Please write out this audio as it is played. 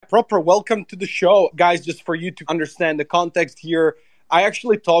Proper, welcome to the show. Guys, just for you to understand the context here, I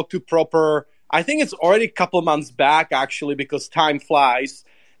actually talked to Proper, I think it's already a couple months back, actually, because time flies.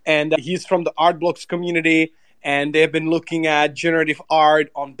 And he's from the Art Blocks community, and they've been looking at generative art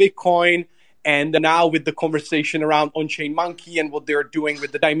on Bitcoin. And now with the conversation around On-Chain Monkey and what they're doing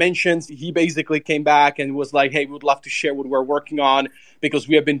with the dimensions, he basically came back and was like, hey, we would love to share what we're working on because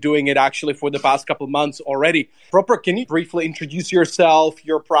we have been doing it actually for the past couple of months already. Proper, can you briefly introduce yourself,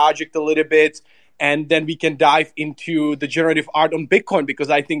 your project a little bit, and then we can dive into the generative art on Bitcoin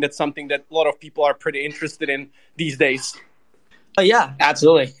because I think that's something that a lot of people are pretty interested in these days. Yeah,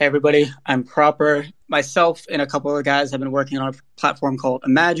 absolutely. Hey, everybody. I'm Proper. Myself and a couple of guys have been working on a platform called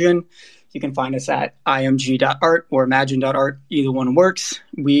Imagine. You can find us at img.art or imagine.art. Either one works.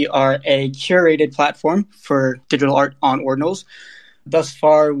 We are a curated platform for digital art on Ordinals. Thus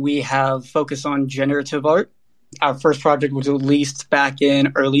far, we have focused on generative art. Our first project was released back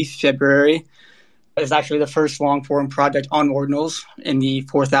in early February. It's actually the first long-form project on Ordinals in the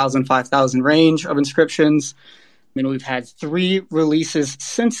 4,000, 5,000 range of inscriptions. We've had 3 releases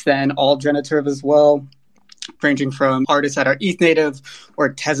since then, all generative as well, ranging from artists that are ETH native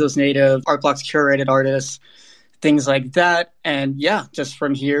or Tezos native, Art Blocks curated artists, things like that. And yeah, just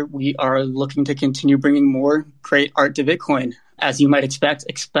from here, we are looking to continue bringing more great art to Bitcoin, as you might expect,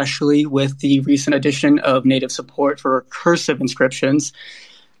 especially with the recent addition of native support for recursive inscriptions.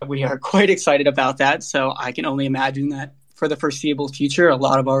 We are quite excited about that. So I can only imagine that for the foreseeable future, a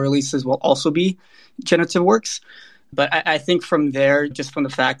lot of our releases will also be generative works. But I think from there, just from the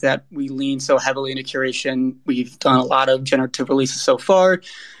fact that we lean so heavily into curation, we've done a lot of generative releases so far.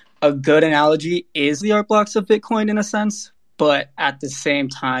 A good analogy is the Art Blocks of Bitcoin in a sense. But at the same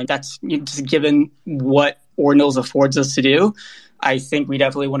time, that's just given what Ordinals affords us to do. I think we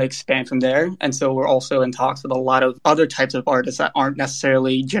definitely want to expand from there. And so we're also in talks with a lot of other types of artists that aren't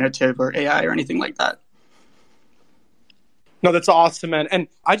necessarily generative or AI or anything like that. No, that's awesome, man. And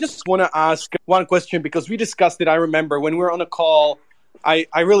I just want to ask one question because we discussed it. I remember when we were on a call, I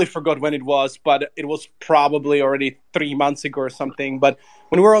really forgot when it was, but it was probably already 3 months ago or something. But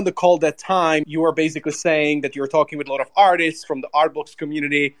when we were on the call that time, you were basically saying that you were talking with a lot of artists from the Art Blocks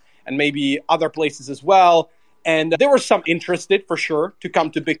community and maybe other places as well. And there were some interested for sure to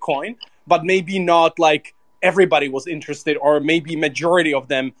come to Bitcoin, but maybe not like everybody was interested or maybe majority of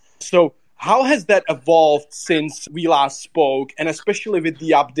them. So how has that evolved since we last spoke, and especially with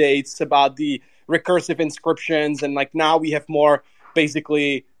the updates about the recursive inscriptions, and like now we have more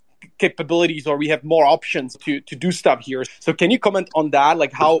basically capabilities or we have more options to do stuff here. So can you comment on that,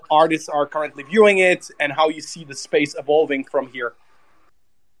 like how artists are currently viewing it and how you see the space evolving from here?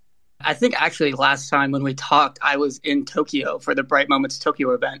 I think actually last time when we talked, I was in Tokyo for the Bright Moments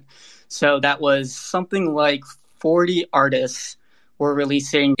Tokyo event. So that was something like 40 artists were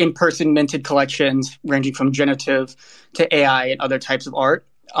releasing in-person minted collections ranging from generative to AI and other types of art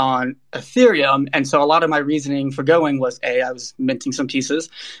on Ethereum. And so a lot of my reasoning for going was, I was minting some pieces,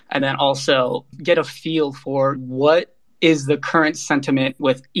 and then also get a feel for what is the current sentiment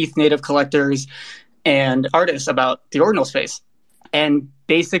with ETH native collectors and artists about the ordinal space. And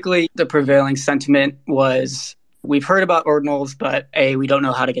basically the prevailing sentiment was, we've heard about ordinals, but we don't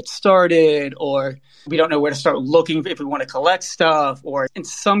know how to get started, or we don't know where to start looking if we want to collect stuff. Or in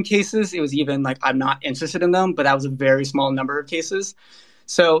some cases, it was even like, I'm not interested in them, but that was a very small number of cases.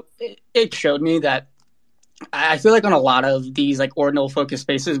 So it showed me that I feel like on a lot of these like ordinal focused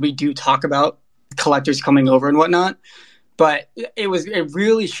spaces, we do talk about collectors coming over and whatnot, but it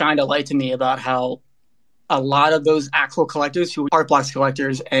really shined a light to me about how a lot of those actual collectors who are Art Blocks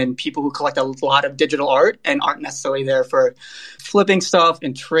collectors and people who collect a lot of digital art and aren't necessarily there for flipping stuff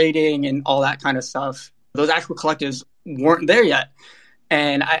and trading and all that kind of stuff, those actual collectors weren't there yet.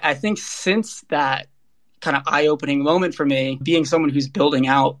 And I think since that kind of eye-opening moment for me, being someone who's building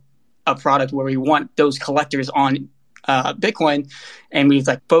out a product where we want those collectors on Bitcoin, and we've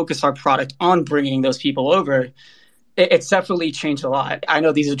like focused our product on bringing those people over, it's definitely changed a lot. I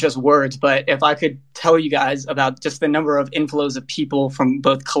know these are just words, but if I could tell you guys about just the number of inflows of people from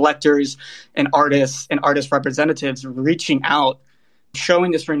both collectors and artist representatives reaching out,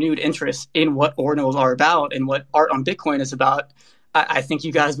 showing this renewed interest in what ordinals are about and what art on Bitcoin is about, I think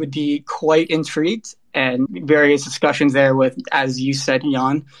you guys would be quite intrigued, and various discussions there with, as you said,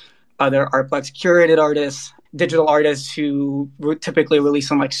 Jan, other Art Blocks curated artists, digital artists who would typically release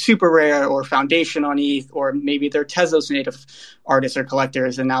some like super rare or foundation on ETH, or maybe they're Tezos native artists or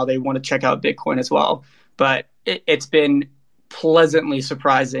collectors, and now they want to check out Bitcoin as well. But it's been pleasantly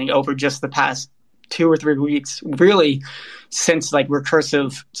surprising over just the past 2 or 3 weeks, really, since like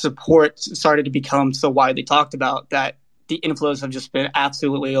recursive support started to become so widely talked about, that the inflows have just been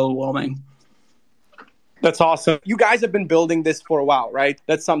absolutely overwhelming. That's awesome. You guys have been building this for a while, right?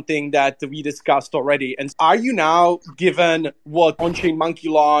 That's something that we discussed already. And are you now, given what On-Chain Monkey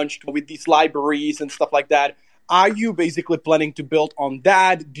launched with these libraries and stuff like that, are you basically planning to build on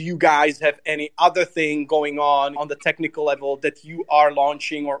that? Do you guys have any other thing going on the technical level that you are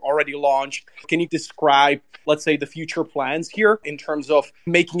launching or already launched? Can you describe, let's say, the future plans here in terms of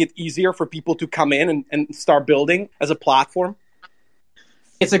making it easier for people to come in and start building as a platform?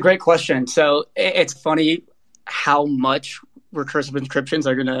 It's a great question. So it's funny how much recursive inscriptions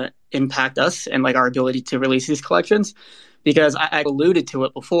are going to impact us and like our ability to release these collections, because I alluded to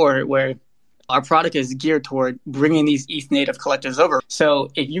it before where our product is geared toward bringing these ETH native collectors over. So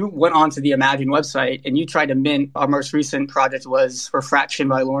if you went onto the Imagine website and you tried to mint, our most recent project was Refraction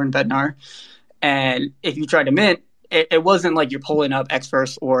by Lauren Bednar. And if you tried to mint, it wasn't like you're pulling up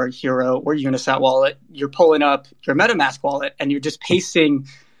Xverse or Hero or Unisat wallet. You're pulling up your MetaMask wallet and you're just pasting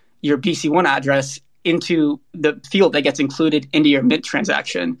your BC1 address into the field that gets included into your mint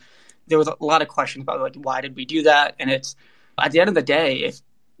transaction. There was a lot of questions about like, why did we do that? And it's at the end of the day, if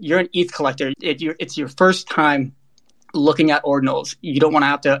you're an ETH collector, it's your first time looking at ordinals. You don't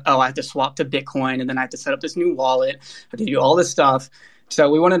want to I have to swap to Bitcoin and then I have to set up this new wallet. I have to do all this stuff. So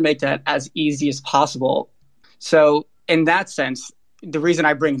we want to make that as easy as possible. So in that sense, the reason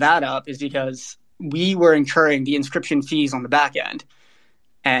I bring that up is because we were incurring the inscription fees on the back end.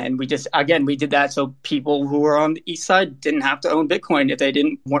 And we did that so people who were on the east side didn't have to own Bitcoin if they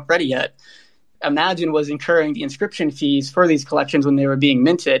weren't ready yet. Imagine was incurring the inscription fees for these collections when they were being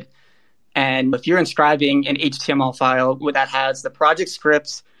minted. And if you're inscribing an HTML file that has the project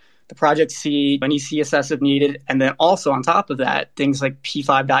scripts, the project seed, any CSS if needed, and then also on top of that, things like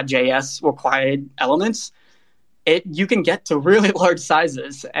p5.js required elements, you can get to really large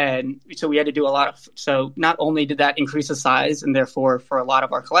sizes. And so we had to do so not only did that increase the size, and therefore for a lot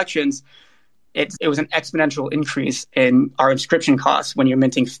of our collections, it was an exponential increase in our inscription costs when you're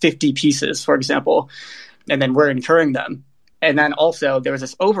minting 50 pieces, for example, and then we're incurring them. And then also there was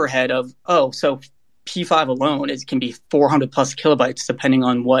this overhead of, so P5 alone can be 400 plus kilobytes, depending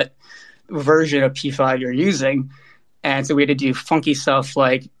on what version of P5 you're using. And so we had to do funky stuff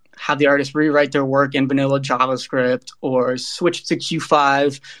like have the artist rewrite their work in vanilla JavaScript or switch to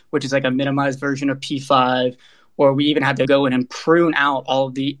Q5, which is like a minimized version of P5. Or we even had to go in and prune out all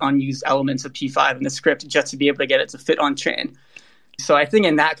of the unused elements of P5 in the script just to be able to get it to fit on chain. So I think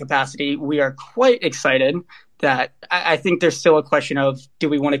in that capacity, we are quite excited that I think there's still a question of, do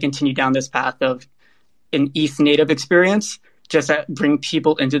we want to continue down this path of an ETH native experience, just to bring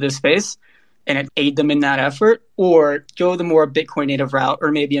people into this space and aid them in that effort, or go the more Bitcoin native route,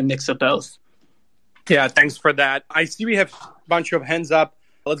 or maybe a mix of both? Yeah, thanks for that. I see we have a bunch of hands up.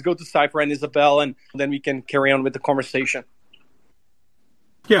 Let's go to Cypher and Isabel, and then we can carry on with the conversation.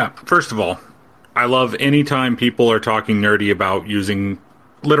 Yeah, first of all, I love anytime people are talking nerdy about using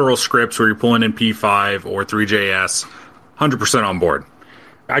literal scripts where you're pulling in P5 or 3JS. 100% on board.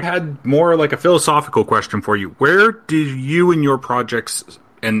 I had more like a philosophical question for you. Where do you and your projects,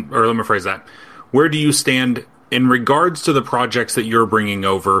 or let me phrase that, where do you stand in regards to the projects that you're bringing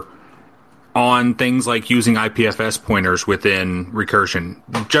over on things like using IPFS pointers within recursion?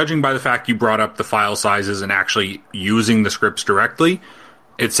 Judging by the fact you brought up the file sizes and actually using the scripts directly,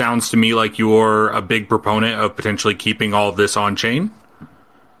 it sounds to me like you're a big proponent of potentially keeping all of this on chain.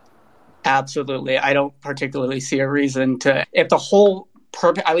 Absolutely. I don't particularly see a reason to, if the whole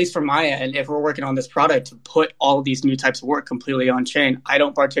purpose, at least from my end, if we're working on this product to put all of these new types of work completely on chain, I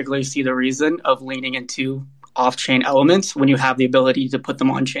don't particularly see the reason of leaning into off-chain elements when you have the ability to put them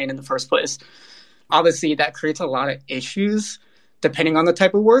on chain in the first place. Obviously, that creates a lot of issues depending on the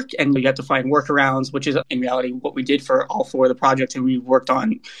type of work, and you have to find workarounds, which is in reality what we did for all four of the projects that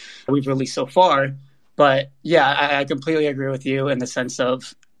we've released so far. But yeah, I completely agree with you in the sense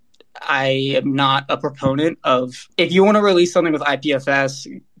of I am not a proponent of, if you want to release something with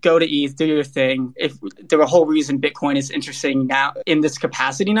IPFS, go to ETH, do your thing. If the whole reason Bitcoin is interesting now in this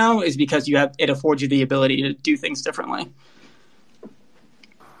capacity now is because it affords you the ability to do things differently.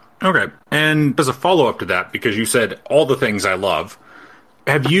 Okay. And as a follow-up to that, because you said all the things I love,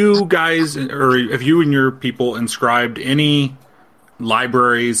 have you guys, or have you and your people inscribed any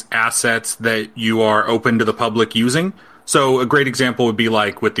libraries, assets that you are open to the public using? So a great example would be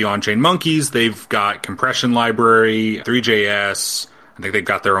like with the On-Chain Monkeys, they've got compression library, 3JS, I think they've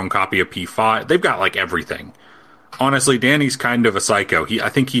got their own copy of P5. They've got like everything. Honestly, Danny's kind of a psycho. I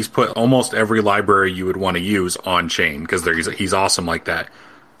think he's put almost every library you would want to use on chain because he's awesome like that.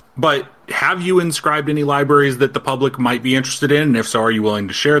 But have you inscribed any libraries that the public might be interested in? And if so, are you willing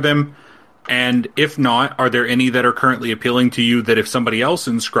to share them? And if not, are there any that are currently appealing to you that if somebody else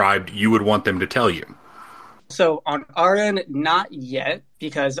inscribed, you would want them to tell you? So on our end, not yet,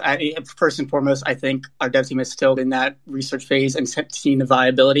 because first and foremost, I think our dev team is still in that research phase and seeing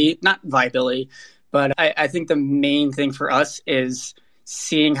the not viability, but I think the main thing for us is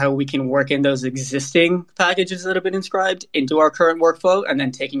seeing how we can work in those existing packages that have been inscribed into our current workflow and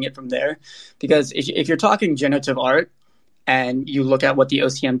then taking it from there. Because if you're talking generative art and you look at what the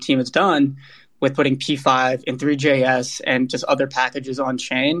OCM team has done with putting P5 and 3JS and just other packages on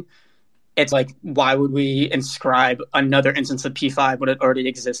chain, it's like, why would we inscribe another instance of P5 when it already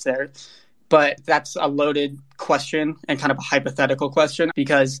exists there? But that's a loaded question and kind of a hypothetical question,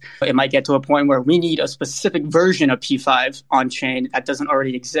 because it might get to a point where we need a specific version of P5 on chain that doesn't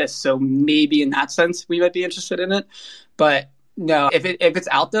already exist. So maybe in that sense, we might be interested in it. But no, if it's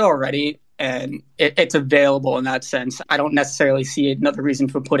out there already and it's available in that sense, I don't necessarily see another reason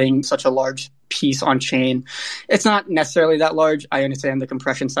for putting such a large piece on chain. It's not necessarily that large. I understand the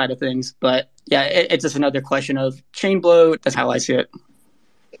compression side of things, but yeah, it's just another question of chain bloat. That's how I see it.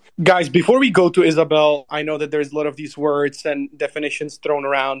 Guys, before we go to Isabel, I know that there's a lot of these words and definitions thrown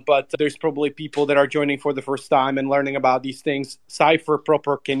around, but there's probably people that are joining for the first time and learning about these things. Cypher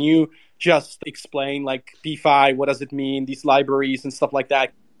proper, can you just explain like P5, what does it mean, these libraries and stuff like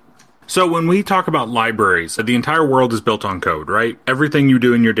that? So when we talk about libraries, the entire world is built on code, right? Everything you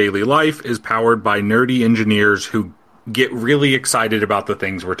do in your daily life is powered by nerdy engineers who get really excited about the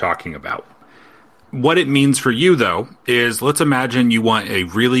things we're talking about. What it means for you, though, is let's imagine you want a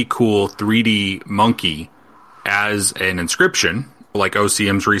really cool 3D monkey as an inscription, like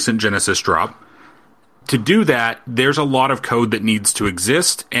OCM's recent Genesis drop. To do that, there's a lot of code that needs to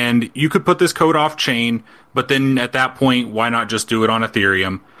exist, and you could put this code off chain, but then at that point, why not just do it on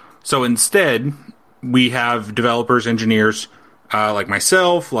Ethereum? So instead, we have developers, engineers, like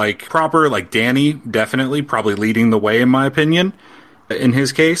myself, like Proper, like Danny, definitely, probably leading the way in my opinion, in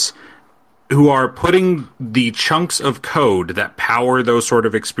his case, who are putting the chunks of code that power those sort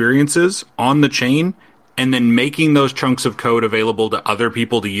of experiences on the chain and then making those chunks of code available to other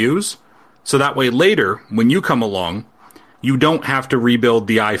people to use. So that way later, when you come along, you don't have to rebuild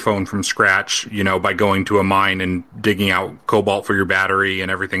the iPhone from scratch, by going to a mine and digging out cobalt for your battery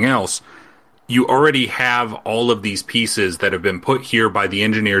and everything else. You already have all of these pieces that have been put here by the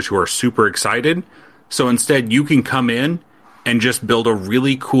engineers who are super excited. So instead, you can come in and just build a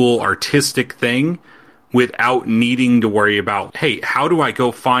really cool artistic thing without needing to worry about, hey, how do I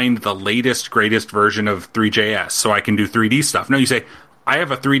go find the latest, greatest version of 3JS so I can do 3D stuff? No, you say, I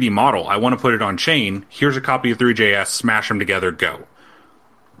have a 3D model. I want to put it on chain. Here's a copy of 3JS. Smash them together. Go.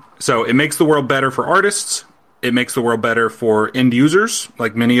 So it makes the world better for artists. It makes the world better for end users,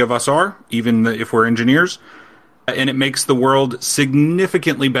 like many of us are, even if we're engineers. And it makes the world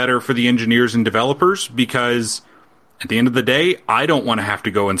significantly better for the engineers and developers because at the end of the day, I don't want to have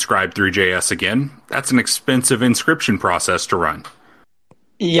to go inscribe 3JS again. That's an expensive inscription process to run.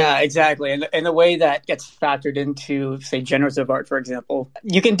 Yeah, exactly. And the way that gets factored into, say, generative art, for example,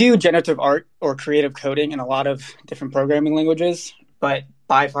 you can do generative art or creative coding in a lot of different programming languages, but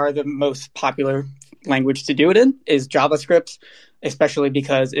by far the most popular language to do it in is JavaScript, especially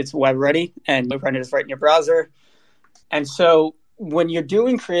because it's web ready and it renders right in your browser. And so when you're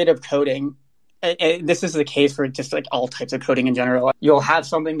doing creative coding, and this is the case for just like all types of coding in general, you'll have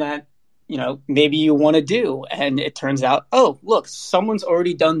something that, maybe you want to do. And it turns out, oh, look, someone's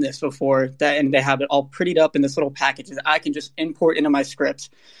already done this before and they have it all prettied up in this little package that I can just import into my script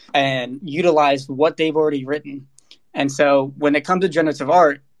and utilize what they've already written. And so when it comes to generative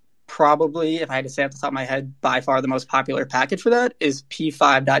art, probably, if I had to say off the top of my head, by far the most popular package for that is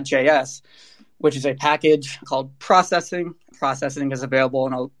p5.js, which is a package called processing. Processing is available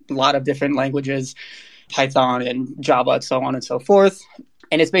in a lot of different languages, Python and Java and so on and so forth.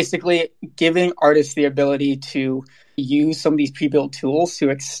 And it's basically giving artists the ability to use some of these pre-built tools to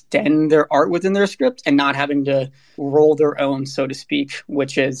extend their art within their script and not having to roll their own, so to speak,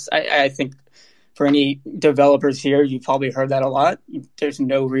 which is, I think, for any developers here, you've probably heard that a lot. There's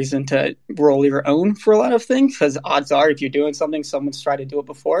no reason to roll your own for a lot of things because odds are if you're doing something, someone's tried to do it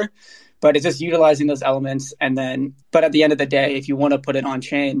before. But it's just utilizing those elements. But at the end of the day, if you want to put it on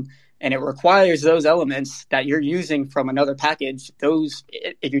chain and it requires those elements that you're using from another package, those,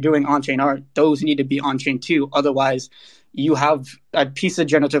 if you're doing on-chain art, those need to be on-chain too. Otherwise, you have a piece of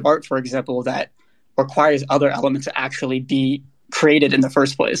generative art, for example, that requires other elements to actually be created in the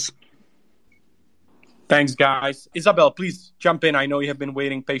first place. Thanks, guys. Isabel, please jump in. I know you have been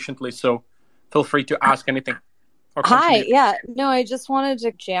waiting patiently, so feel free to ask anything. or Hi. contribute? Yeah. No, I just wanted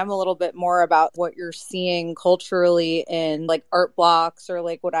to jam a little bit more about what you're seeing culturally in like art blocks or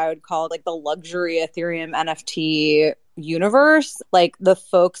like what I would call like the luxury Ethereum NFT universe. Like the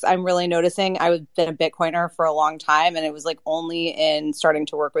folks I'm really noticing, I've been a Bitcoiner for a long time, and it was like only in starting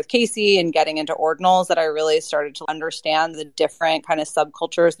to work with Casey and getting into ordinals that I really started to understand the different kind of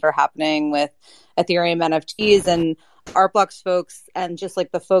subcultures that are happening with Ethereum NFTs. And art blocks folks and just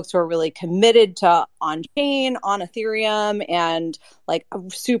like the folks who are really committed to on chain on Ethereum and like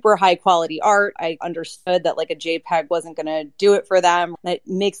super high quality art. I understood that like a JPEG wasn't going to do it for them. It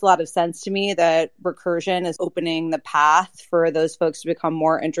makes a lot of sense to me that Recursion is opening the path for those folks to become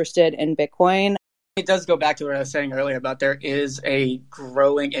more interested in Bitcoin. It does go back to what I was saying earlier about there is a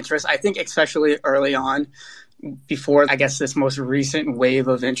growing interest. I think especially early on, before I guess this most recent wave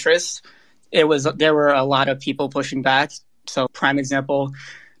of interest, there were a lot of people pushing back. So prime example,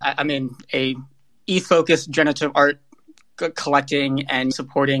 I'm in a ETH-focused generative art collecting and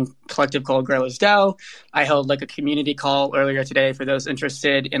supporting collective called Growers DAO. I held like a community call earlier today for those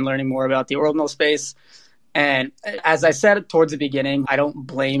interested in learning more about the ordinal space. And as I said towards the beginning, I don't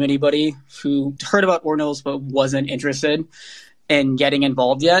blame anybody who heard about ordinals but wasn't interested in getting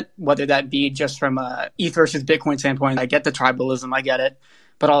involved yet, whether that be just from a ETH versus Bitcoin standpoint. I get the tribalism, I get it.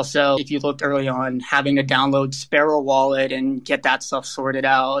 But also, if you looked early on, having to download Sparrow Wallet and get that stuff sorted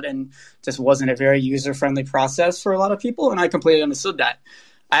out and just wasn't a very user-friendly process for a lot of people. And I completely understood that.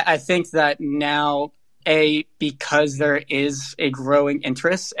 I think that now, because there is a growing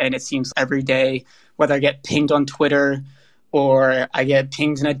interest, and it seems every day, whether I get pinged on Twitter or I get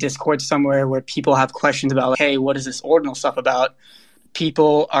pinged in a Discord somewhere where people have questions about, hey, what is this ordinal stuff about?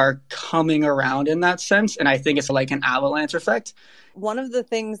 People are coming around in that sense. And I think it's like an avalanche effect. One of the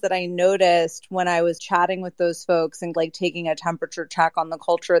things that I noticed when I was chatting with those folks and like taking a temperature check on the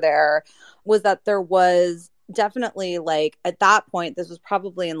culture there was that there was definitely like at that point, this was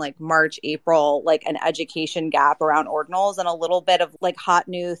probably in like March, April, like an education gap around ordinals and a little bit of like hot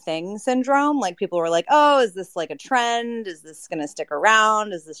new thing syndrome. Like people were like, oh, is this like a trend? Is this going to stick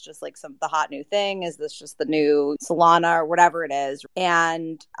around? Is this just like the hot new thing? Is this just the new Solana or whatever it is?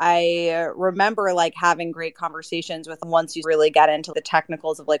 And I remember like having great conversations with them once you really get into the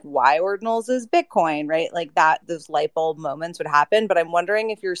technicals of like why ordinals is Bitcoin, right? Like that, those light bulb moments would happen. But I'm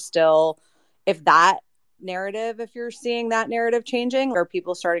wondering if if you're seeing that narrative changing, or are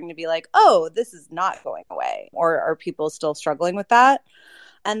people starting to be like, oh, this is not going away? Or are people still struggling with that?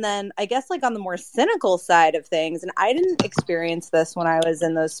 And then I guess like on the more cynical side of things, and I didn't experience this when I was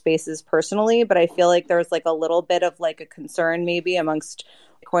in those spaces personally, but I feel like there's like a little bit of like a concern maybe amongst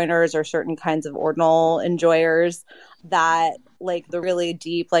coiners or certain kinds of ordinal enjoyers that like the really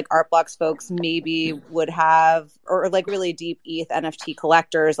deep like art blocks folks maybe would have, or like really deep ETH NFT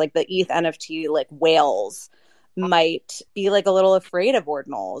collectors, like the ETH NFT like whales might be like a little afraid of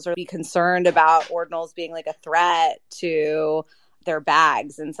ordinals or be concerned about ordinals being like a threat to their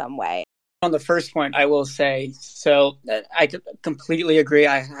bags in some way. On the first point, I will say, so I completely agree.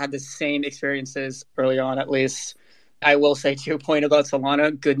 I had the same experiences early on, at least. I will say to your point about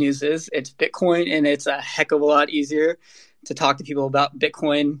Solana, good news is it's Bitcoin, and it's a heck of a lot easier to talk to people about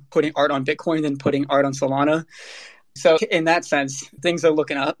Bitcoin, putting art on Bitcoin than putting art on Solana. So in that sense, things are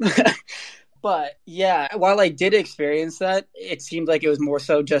looking up. But yeah, while I did experience that, it seemed like it was more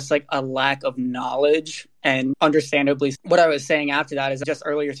so just like a lack of knowledge. And understandably, what I was saying after that is just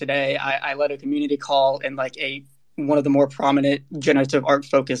earlier today, I led a community call in like one of the more prominent generative art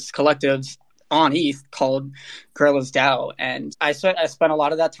focused collectives on ETH called Guerrillas DAO. And I spent a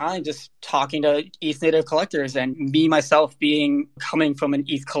lot of that time just talking to ETH native collectors, and me myself coming from an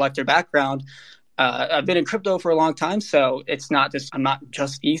ETH collector background. I've been in crypto for a long time, so I'm not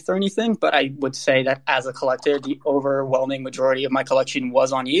just ETH or anything, but I would say that as a collector, the overwhelming majority of my collection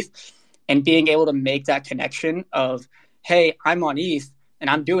was on ETH. And being able to make that connection of, hey, I'm on ETH and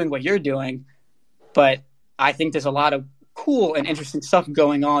I'm doing what you're doing, but I think there's a lot of cool and interesting stuff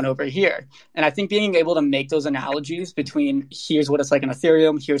going on over here. And I think being able to make those analogies between here's what it's like on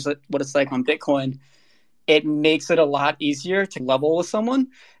Ethereum, here's what it's like on Bitcoin, it makes it a lot easier to level with someone.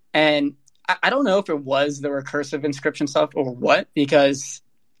 And I don't know if it was the recursive inscription stuff or what, because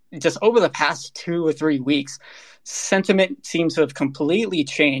just over the past 2 or 3 weeks, sentiment seems to have completely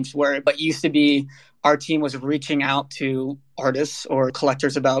changed, where it used to be our team was reaching out to artists or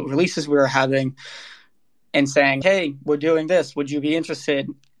collectors about releases we were having and saying, hey, we're doing this. Would you be interested?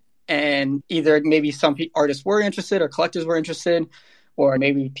 And either maybe some artists were interested or collectors were interested, or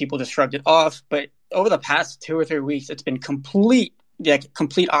maybe people just shrugged it off. But over the past 2 or 3 weeks, it's been complete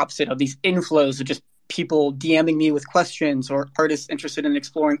opposite of these inflows of just people DMing me with questions or artists interested in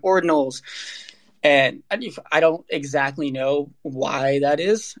exploring ordinals. And I don't exactly know why that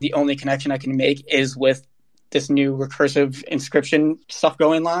is. The only connection I can make is with this new recursive inscription stuff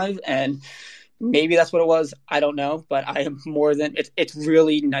going live. And maybe that's what it was. I don't know. But I am more than it's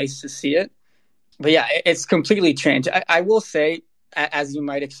really nice to see it. But yeah, it's completely changed. I will say, as you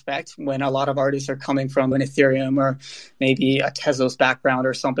might expect, when a lot of artists are coming from an Ethereum or maybe a Tezos background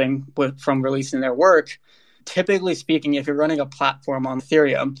or something from releasing their work, typically speaking, if you're running a platform on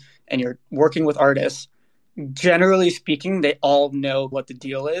Ethereum and you're working with artists, generally speaking, they all know what the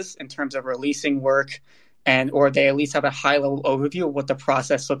deal is in terms of releasing work, and or they at least have a high level overview of what the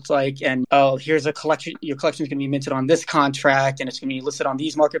process looks like. And oh, here's a collection. Your collection is going to be minted on this contract, and it's going to be listed on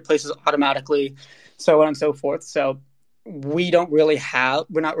these marketplaces automatically, so on and so forth. So we're not really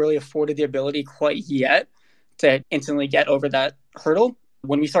afforded the ability quite yet to instantly get over that hurdle.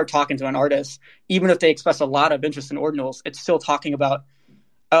 When we start talking to an artist, even if they express a lot of interest in ordinals, it's still talking about,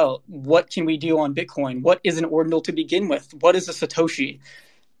 oh, what can we do on Bitcoin? What is an ordinal to begin with? What is a Satoshi?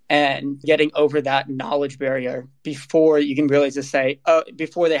 And getting over that knowledge barrier before you can really just say,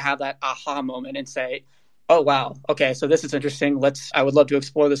 before they have that aha moment and say, oh, wow, okay, so this is interesting. I would love to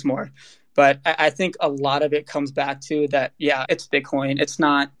explore this more. But I think a lot of it comes back to that, yeah, it's Bitcoin. It's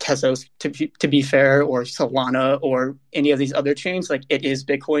not Tezos, to be fair, or Solana or any of these other chains. Like, it is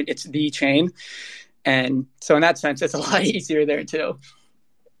Bitcoin. It's the chain. And so in that sense, it's a lot easier there too.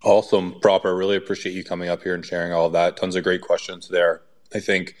 Awesome, Proper. Really appreciate you coming up here and sharing all of that. Tons of great questions there. I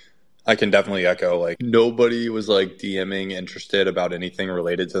think I can definitely echo, like, nobody was like DMing interested about anything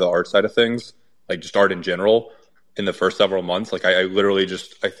related to the art side of things, like just art in general in the first several months. Like I literally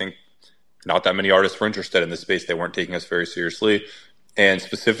I think not that many artists were interested in this space. They weren't taking us very seriously. And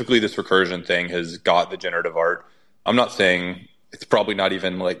specifically this recursion thing has got the generative art. I'm not saying it's probably not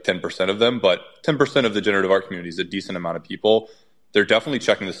even like 10% of them, but 10% of the generative art community is a decent amount of people. They're definitely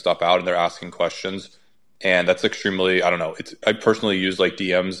checking this stuff out and they're asking questions. And that's extremely, I don't know. I personally use like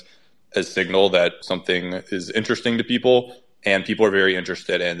DMs as signal that something is interesting to people, and people are very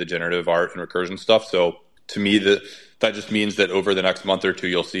interested in the generative art and recursion stuff. So to me, that just means that over the next month or two,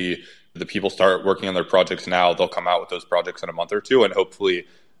 you'll see the people start working on their projects now. They'll come out with those projects in a month or two, and hopefully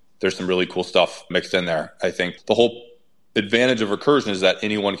there's some really cool stuff mixed in there. I think the whole advantage of recursion is that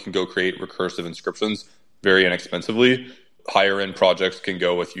anyone can go create recursive inscriptions very inexpensively. Higher end projects can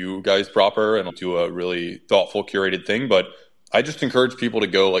go with you guys proper and do a really thoughtful, curated thing. But I just encourage people to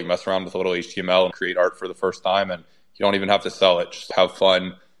go like mess around with a little HTML and create art for the first time. And you don't even have to sell it. Just have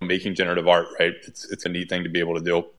fun making generative art, right? It's a neat thing to be able to do.